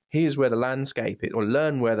 okay, here's where the landscape is, or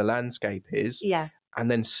learn where the landscape is,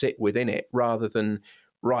 and then sit within it rather than,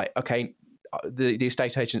 right, okay, the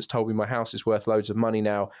estate agents told me my house is worth loads of money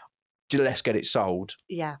now, let's get it sold.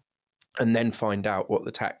 Yeah. And then find out what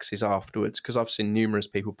the tax is afterwards. Because I've seen numerous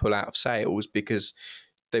people pull out of sales because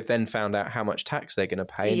they've then found out how much tax they're going to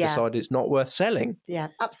pay and decide it's not worth selling. Yeah,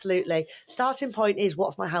 absolutely. Starting point is,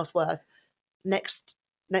 what's my house worth? Next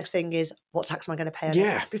thing is, what tax am I going to pay on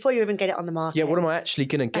it? Before you even get it on the market. Yeah, what am I actually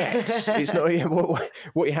going to get? It's not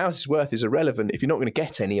what your house is worth is irrelevant if you're not going to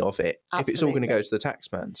get any of it. Absolutely. If it's all going to go to the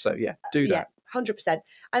taxman. So do that. 100%.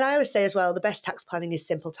 And I always say as well, the best tax planning is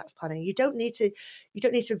simple tax planning. You don't need to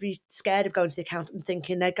be scared of going to the accountant and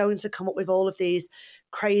thinking they're going to come up with all of these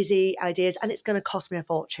crazy ideas and it's going to cost me a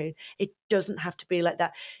fortune. It doesn't have to be like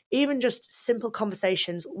that. Even just simple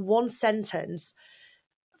conversations, one sentence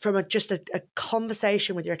from just a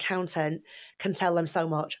conversation with your accountant can tell them so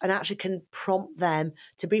much and actually can prompt them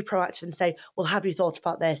to be proactive and say, well, have you thought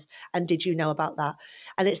about this? And did you know about that?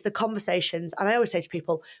 And it's the conversations. And I always say to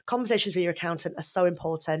people, conversations with your accountant are so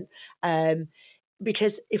important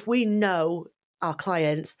because if we know our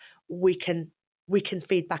clients, we can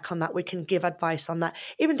feed back on that. We can give advice on that.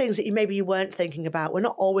 Even things that maybe you weren't thinking about. We're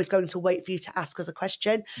not always going to wait for you to ask us a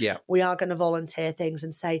question. Yeah. We are going to volunteer things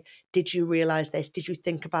and say, did you realise this? Did you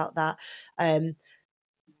think about that? I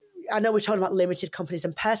know we're talking about limited companies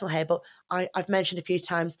and personal here, but I've mentioned a few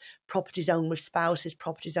times properties owned with spouses,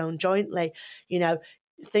 properties owned jointly.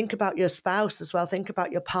 Think about your spouse as well. Think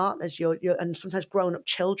about your partners, your and sometimes grown-up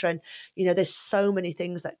children. There's so many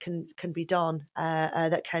things that can be done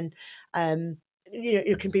that can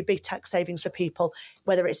it can be big tax savings for people,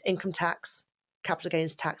 whether it's income tax, capital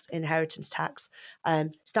gains tax, inheritance tax.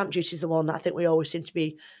 Stamp duty is the one that I think we always seem to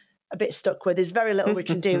be a bit stuck with. There's very little we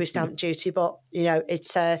can do with stamp duty, but it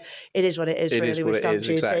is what it is. It really is what with stamp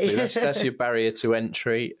duty. Exactly. That's your barrier to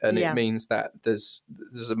entry, and it means that there's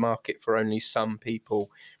a market for only some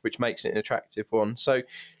people, which makes it an attractive one. So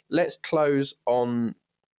let's close on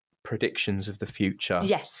predictions of the future.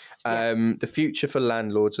 Yes. The future for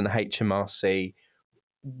landlords and HMRC.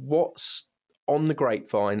 What's on the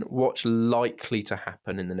grapevine? What's likely to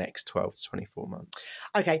happen in the next 12 to 24 months?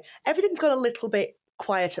 Okay, everything's got a little bit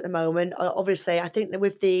quiet at the moment. Obviously, I think that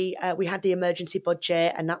with the we had the emergency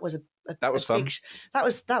budget, and that was fun.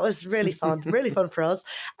 That was really fun, really fun for us.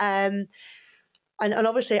 And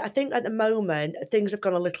obviously, I think at the moment things have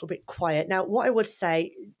gone a little bit quiet. Now, what I would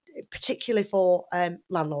say, particularly for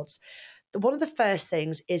landlords, one of the first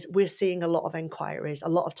things is we're seeing a lot of inquiries, a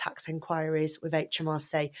lot of tax inquiries with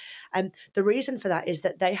HMRC. And the reason for that is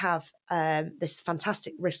that they have this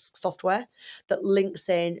fantastic risk software that links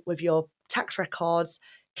in with your tax records,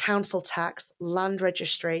 council tax, land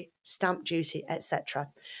registry, stamp duty, etc.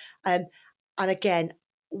 And again,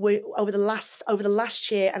 over the last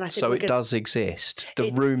year, and I think so it does exist.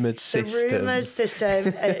 The rumoured system. The rumoured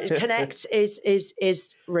system, Connect is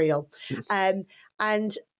real,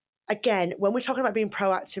 and again, when we're talking about being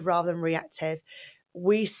proactive rather than reactive,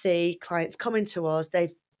 we see clients coming to us.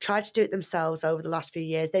 They've tried to do it themselves over the last few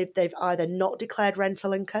years. They've either not declared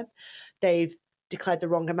rental income, they've declared the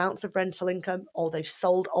wrong amounts of rental income, or they've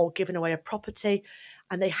sold or given away a property,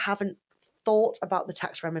 and they haven't thought about the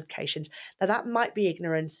tax ramifications. Now, that might be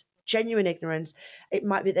ignorance, genuine ignorance. It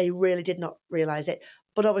might be they really did not realise it.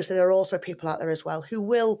 But obviously, there are also people out there as well who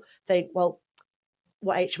will think, well,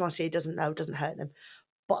 what HMRC doesn't know doesn't hurt them.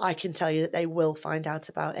 But I can tell you that they will find out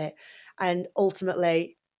about it. And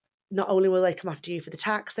ultimately, not only will they come after you for the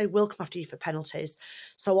tax, they will come after you for penalties.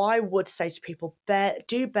 So I would say to people, bear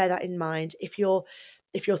that in mind. If you're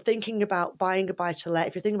thinking about buying a buy-to-let,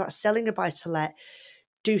 if you're thinking about selling a buy-to-let,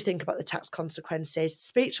 do think about the tax consequences,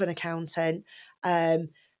 speak to an accountant.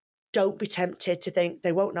 Don't be tempted to think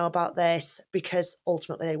they won't know about this, because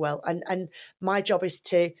ultimately they will. And my job is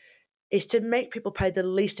to make people pay the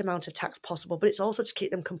least amount of tax possible, but it's also to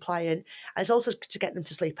keep them compliant, and it's also to get them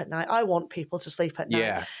to sleep at night. I want people to sleep at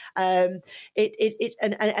night. And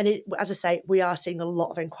as I say, we are seeing a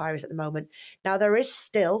lot of inquiries at the moment. Now, there is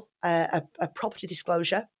still a property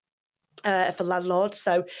disclosure for landlords.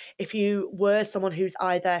 So if you were someone who's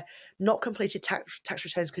either not completed tax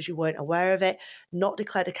returns because you weren't aware of it, not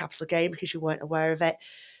declared a capital gain because you weren't aware of it,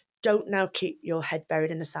 don't now keep your head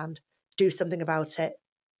buried in the sand. Do something about it.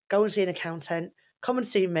 Go and see an accountant. Come and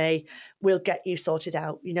see me. We'll get you sorted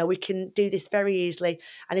out. We can do this very easily.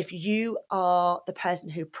 And if you are the person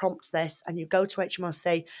who prompts this and you go to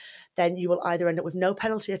HMRC, then you will either end up with no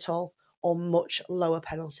penalty at all or much lower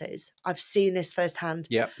penalties. I've seen this firsthand.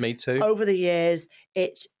 Yeah, me too. Over the years,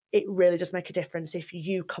 it really does make a difference if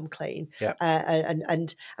you come clean. Yeah.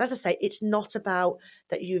 And as I say, it's not about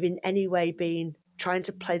that you've in any way been trying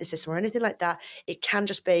to play the system or anything like that. It can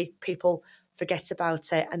just be people forget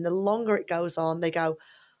about it, and the longer it goes on, they go,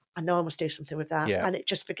 I know I must do something with that. And it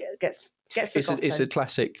just gets forgotten. It's a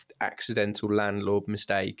classic accidental landlord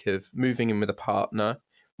mistake of moving in with a partner,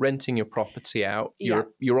 renting your property out.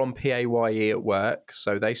 You're on PAYE at work,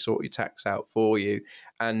 so they sort your tax out for you,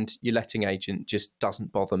 and your letting agent just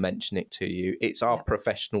doesn't bother mentioning it to you. It's our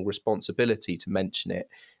professional responsibility to mention it.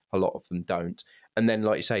 A lot of them don't. And then,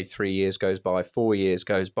 like you say, 3 years goes by, 4 years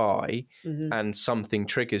goes by, and something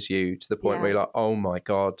triggers you to the point where you're like, oh my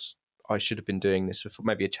God, I should have been doing this before.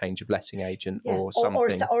 Maybe a change of letting agent or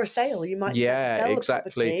something. Or a sale. You might just have to sell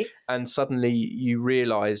exactly. the property. And suddenly you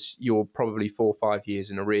realise you're probably 4 or 5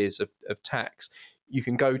 years in arrears of tax. You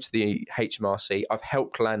can go to the HMRC. I've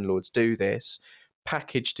helped landlords do this,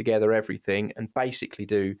 package together everything, and basically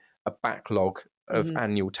do a backlog of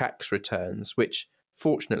annual tax returns, which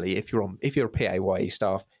fortunately, if you're a PAYE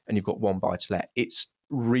staff and you've got one buy-to-let, it's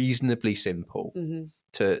reasonably simple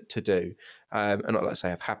to do. And like I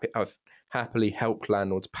say, I've happily helped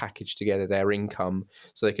landlords package together their income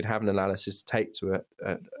so they could have an analysis to take to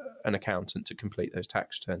an accountant to complete those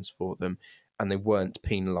tax returns for them, and they weren't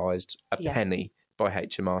penalised a penny by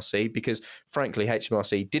HMRC, because frankly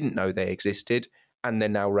HMRC didn't know they existed, and they're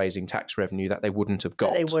now raising tax revenue that they wouldn't have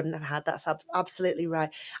got. That they wouldn't have had. That's absolutely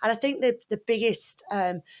right. And I think the biggest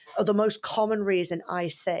or the most common reason I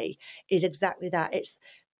see is exactly that. It's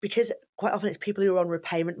because quite often it's people who are on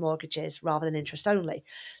repayment mortgages rather than interest only.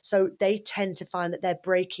 So they tend to find that they're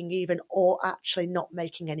breaking even or actually not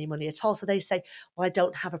making any money at all. So they say, well, I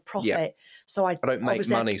don't have a profit. So I don't make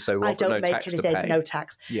money, so I've got no tax to pay. No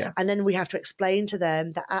tax. Yeah. And then we have to explain to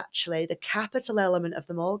them that actually the capital element of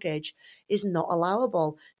the mortgage is not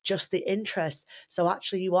allowable, just the interest. So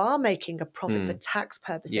actually you are making a profit for tax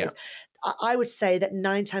purposes. Yeah. I would say that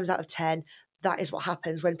 9 times out of 10, that is what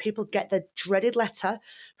happens when people get the dreaded letter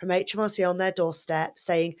from HMRC on their doorstep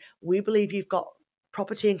saying, we believe you've got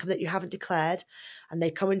property income that you haven't declared, and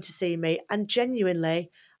they come in to see me. And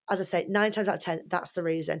genuinely, as I say, 9 times out of 10, that's the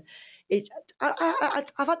reason.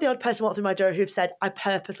 I've had the odd person walk through my door who've said, I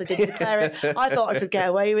purposely didn't declare it. I thought I could get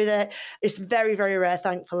away with it. It's very, very rare,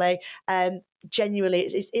 thankfully. Genuinely,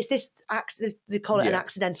 it's this, they call it an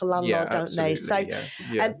accidental landlord, don't they? So,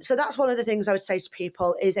 so that's one of the things I would say to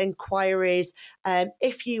people is inquiries.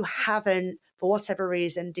 If you haven't, for whatever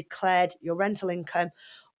reason, declared your rental income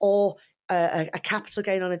or a capital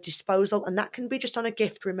gain on a disposal, and that can be just on a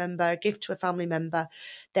gift, remember, a gift to a family member,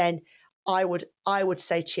 then I would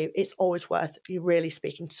say to you, it's always worth you really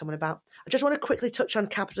speaking to someone about. I just want to quickly touch on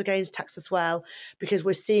capital gains tax as well, because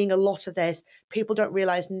we're seeing a lot of this. People don't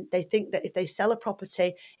realise, they think that if they sell a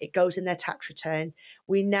property, it goes in their tax return.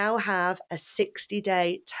 We now have a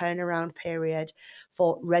 60-day turnaround period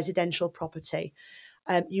for residential property.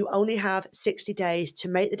 You only have 60 days to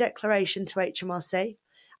make the declaration to HMRC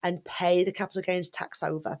and pay the capital gains tax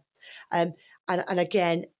over. And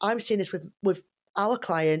again, I'm seeing this with our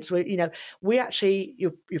clients. We actually,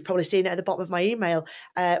 you've probably seen it at the bottom of my email.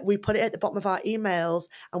 We put it at the bottom of our emails,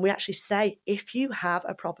 and we actually say, if you have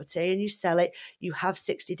a property and you sell it, you have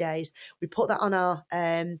 60 days. We put that on our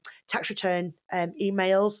tax return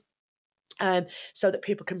emails. So that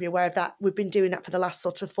people can be aware of that. We've been doing that for the last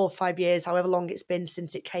sort of 4 or 5 years, however long it's been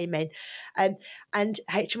since it came in. And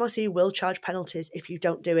HMRC will charge penalties if you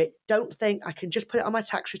don't do it. Don't think I can just put it on my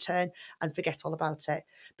tax return and forget all about it,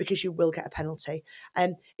 because you will get a penalty.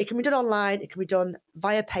 It can be done online. It can be done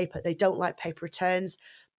via paper. They don't like paper returns,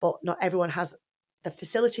 but not everyone has the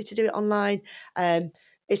facility to do it online.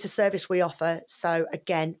 It's a service we offer. So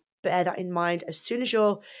again, bear that in mind. As soon as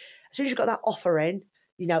you've got that offer in,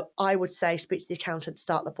 I would say speak to the accountant,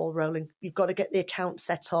 start the ball rolling. You've got to get the account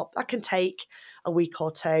set up. That can take a week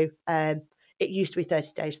or two. It used to be 30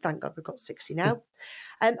 days. Thank God we've got 60 now.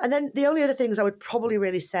 And then the only other things I would probably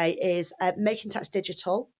really say is making tax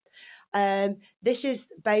digital. This is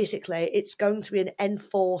basically, it's going to be an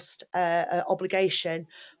enforced obligation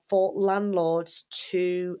for landlords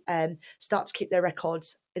to start to keep their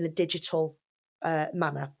records in a digital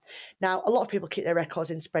manner. Now, a lot of people keep their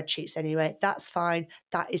records in spreadsheets anyway. That's fine.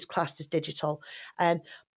 That is classed as digital.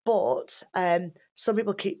 But some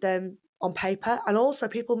people keep them on paper, and also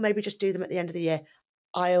people maybe just do them at the end of the year.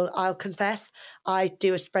 I'll confess, I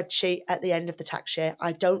do a spreadsheet at the end of the tax year.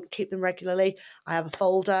 I don't keep them regularly. I have a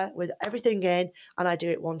folder with everything in, and I do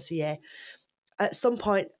it once a year. At some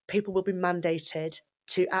point, people will be mandated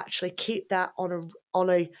to actually keep that on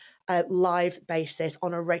a live basis,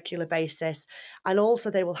 on a regular basis. And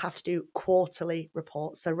also they will have to do quarterly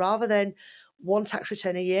reports. So rather than one tax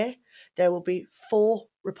return a year, there will be 4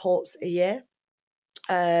 reports a year.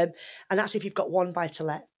 And that's if you've got one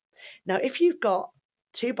buy-to-let. Now, if you've got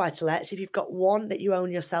 2 buy-to-lets, if you've got one that you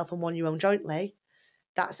own yourself and one you own jointly,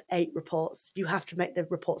 that's 8 reports. You have to make the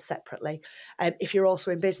reports separately. If you're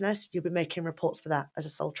also in business, you'll be making reports for that as a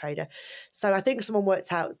sole trader. So I think someone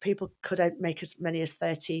worked out people could make as many as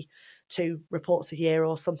 32 reports a year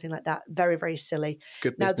or something like that. Very, very silly.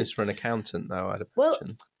 Good business for an accountant, though, I'd imagine. Well,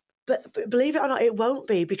 but believe it or not, it won't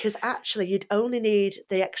be, because actually you'd only need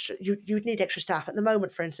the extra. You'd need extra staff. At the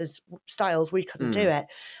moment, for instance, Styles, we couldn't do it,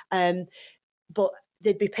 but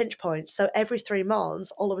there'd be pinch points. So every 3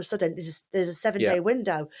 months, all of a sudden, there's a 7-day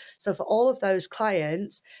window. So for all of those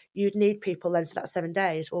clients, you'd need people then for that 7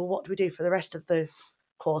 days. Well, what do we do for the rest of the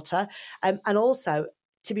quarter? And also,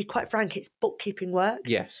 to be quite frank, it's bookkeeping work.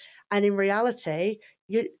 Yes. And in reality,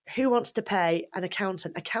 who wants to pay an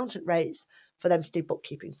accountant? Accountant rates for them to do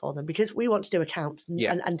bookkeeping for them, because we want to do accounts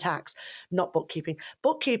and tax, not bookkeeping.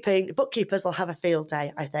 Bookkeepers will have a field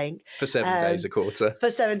day, I think. For 7 days a quarter.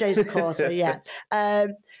 For 7 days a quarter, yeah.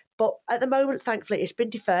 But at the moment, thankfully, it's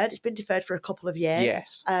been deferred. It's been deferred for a couple of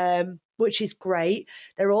years, which is great.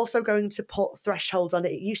 They're also going to put threshold on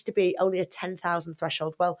it. It used to be only a 10,000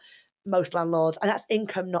 threshold. Well, most landlords, and that's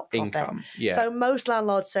income, not profit. Income, yeah. So most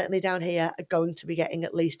landlords, certainly down here, are going to be getting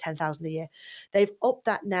at least 10,000 a year. They've upped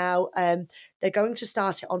that now. They're going to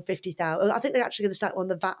start it on 50,000. I think they're actually going to start on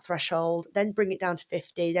the VAT threshold, then bring it down to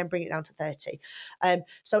 50, then bring it down to 30.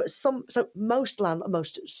 So most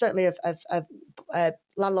certainly of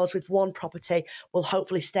landlords with one property will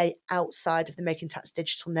hopefully stay outside of the Making Tax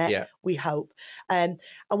Digital net. We hope, and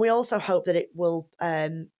we also hope that it will.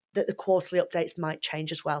 That the quarterly updates might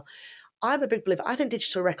change as well. I'm a big believer. I think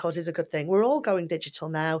digital records is a good thing. We're all going digital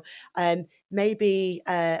now. Maybe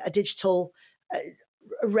a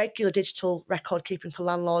regular digital record keeping for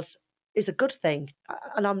landlords is a good thing,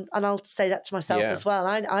 and I'll say that to myself as well.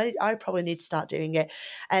 I probably need to start doing it.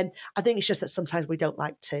 I think it's just that sometimes we don't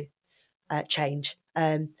like to change.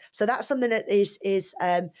 So that's something that is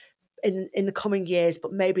in the coming years,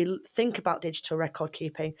 but maybe think about digital record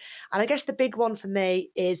keeping. And I guess the big one for me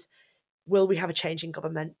is, will we have a change in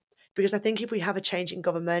government? Because I think if we have a change in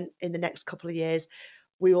government in the next couple of years,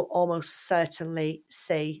 we will almost certainly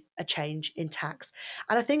see a change in tax.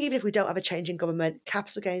 And I think even if we don't have a change in government,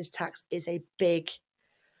 capital gains tax is a big,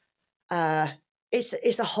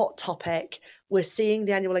 it's a hot topic. We're seeing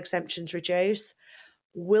the annual exemptions reduce.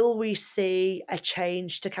 Will we see a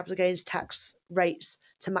change to capital gains tax rates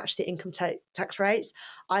to match the income tax rates?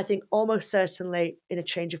 I think almost certainly in a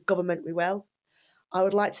change of government we will. I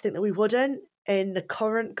would like to think that we wouldn't in the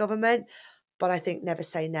current government, but I think never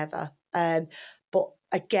say never. But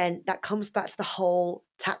again, that comes back to the whole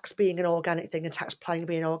tax being an organic thing and tax planning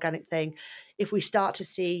being an organic thing. If we start to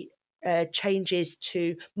see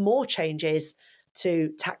more changes to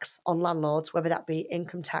tax on landlords, whether that be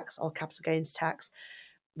income tax or capital gains tax,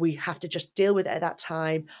 we have to just deal with it at that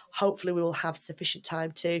time. Hopefully we will have sufficient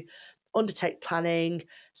time to undertake planning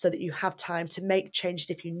so that you have time to make changes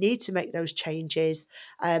if you need to make those changes.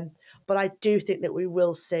 But I do think that we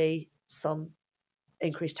will see some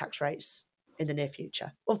increased tax rates in the near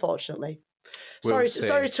future, unfortunately. Sorry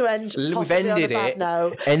to end. We've ended it.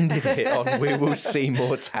 No, ended it on. We will see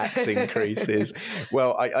more tax increases.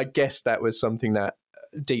 Well, I guess that was something that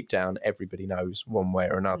deep down everybody knows one way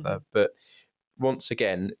or another. But once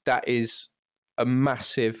again, that is a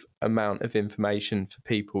massive amount of information for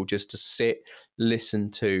people just to sit, listen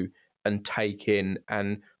to, and take in,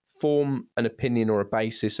 and form an opinion or a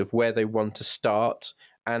basis of where they want to start,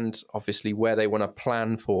 and obviously where they want to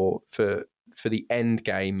plan for for the end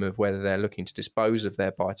game of whether they're looking to dispose of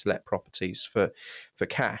their buy-to-let properties for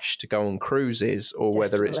cash to go on cruises, or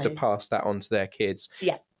whether it's to Definitely. pass that on to their kids.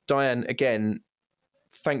 Yeah. Diane, again,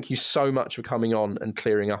 thank you so much for coming on and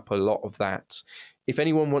clearing up a lot of that. If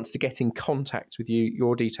anyone wants to get in contact with you,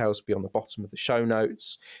 your details will be on the bottom of the show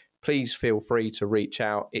notes. Please feel free to reach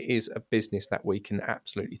out. It is a business that we can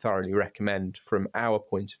absolutely thoroughly recommend from our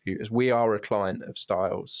point of view, as we are a client of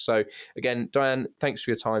Styles. So again, Diane, thanks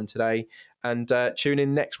for your time today, and tune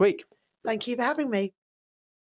in next week. Thank you for having me.